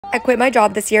I quit my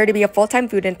job this year to be a full-time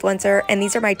food influencer, and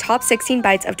these are my top 16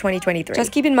 bites of 2023.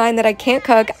 Just keep in mind that I can't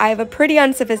cook, I have a pretty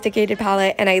unsophisticated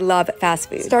palate, and I love fast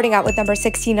food. Starting out with number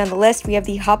 16 on the list, we have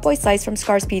the Hot Boy Slice from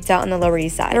Scar's Pizza on the Lower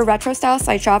East Side. They're a retro-style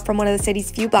slice shop from one of the city's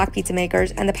few black pizza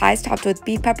makers, and the pie is topped with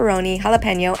beef pepperoni,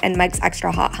 jalapeno, and Mike's Extra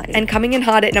Hot Honey. And coming in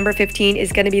hot at number 15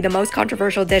 is going to be the most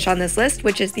controversial dish on this list,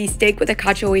 which is the steak with a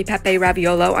cacio e pepe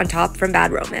raviolo on top from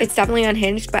Bad Romance. It's definitely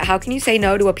unhinged, but how can you say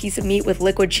no to a piece of meat with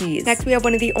liquid cheese? Next, we have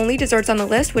one of the only desserts on the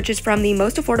list, which is from the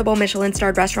most affordable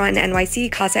Michelin-starred restaurant in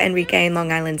NYC, Casa Enrique in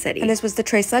Long Island City. And this was the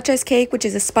Tres Leches cake, which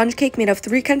is a sponge cake made of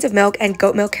 3 kinds of milk and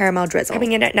goat milk caramel drizzle.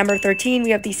 Coming in at number 13,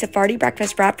 we have the Sephardi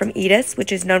breakfast wrap from Edith's,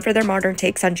 which is known for their modern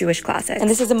takes on Jewish classics. And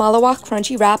this is a malawach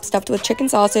crunchy wrap stuffed with chicken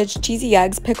sausage, cheesy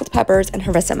eggs, pickled peppers, and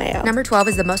harissa mayo. Number 12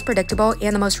 is the most predictable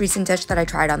and the most recent dish that I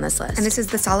tried on this list. And this is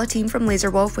the salatine from Laser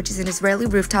Wolf, which is an Israeli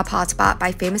rooftop hotspot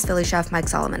by famous Philly chef Mike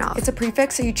Solomonov. It's a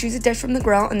prefix, so you choose a dish from the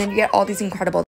grill, and then you get all these incredible